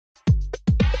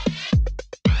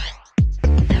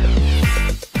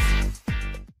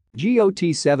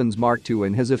GOT7's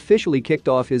Tuan has officially kicked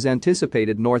off his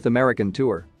anticipated North American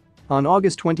tour. On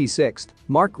August 26,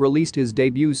 Mark released his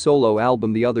debut solo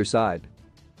album The Other Side.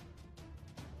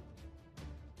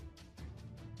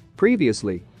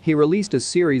 Previously, he released a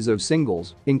series of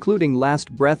singles, including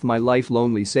Last Breath, My Life,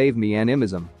 Lonely, Save Me and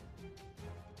Imism.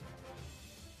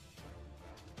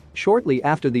 Shortly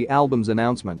after the album's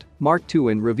announcement,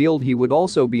 Tuan revealed he would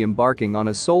also be embarking on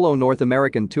a solo North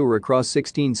American tour across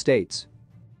 16 states.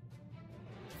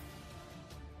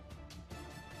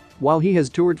 While he has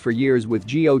toured for years with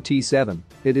GOT7,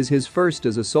 it is his first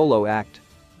as a solo act.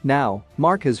 Now,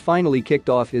 Mark has finally kicked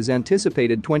off his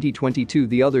anticipated 2022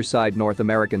 The Other Side North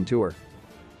American tour.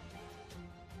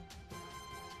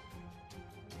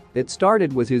 It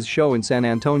started with his show in San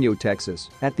Antonio, Texas,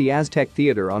 at the Aztec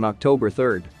Theater on October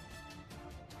 3.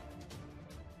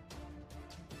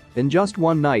 In just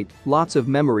one night, lots of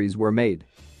memories were made.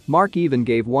 Mark even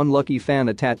gave one lucky fan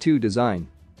a tattoo design.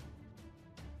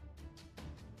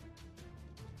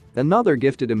 Another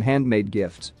gifted him handmade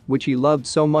gifts, which he loved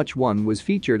so much. One was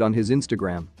featured on his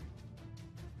Instagram.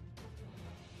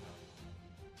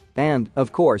 And,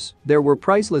 of course, there were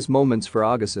priceless moments for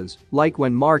Augustus, like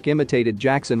when Mark imitated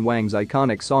Jackson Wang's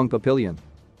iconic song Papillion.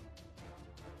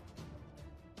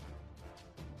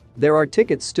 There are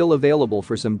tickets still available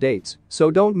for some dates, so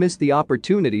don't miss the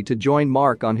opportunity to join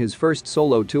Mark on his first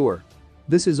solo tour.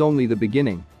 This is only the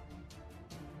beginning.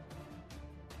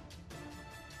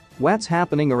 What's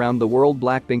happening around the world?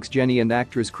 Blackpink's Jennie and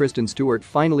actress Kristen Stewart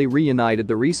finally reunited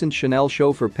the recent Chanel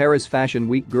show for Paris Fashion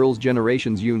Week. Girls'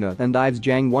 Generation's Yoona and IVE's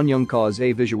Jang Wonyoung caused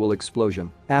a visual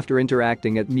explosion after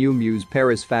interacting at Miu Miu's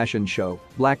Paris Fashion Show.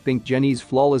 Blackpink Jennie's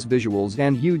flawless visuals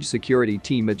and huge security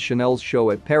team at Chanel's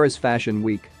show at Paris Fashion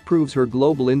Week proves her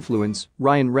global influence.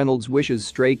 Ryan Reynolds wishes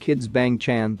Stray Kids Bang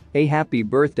Chan a happy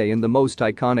birthday in the most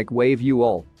iconic way. View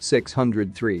all,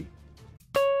 603.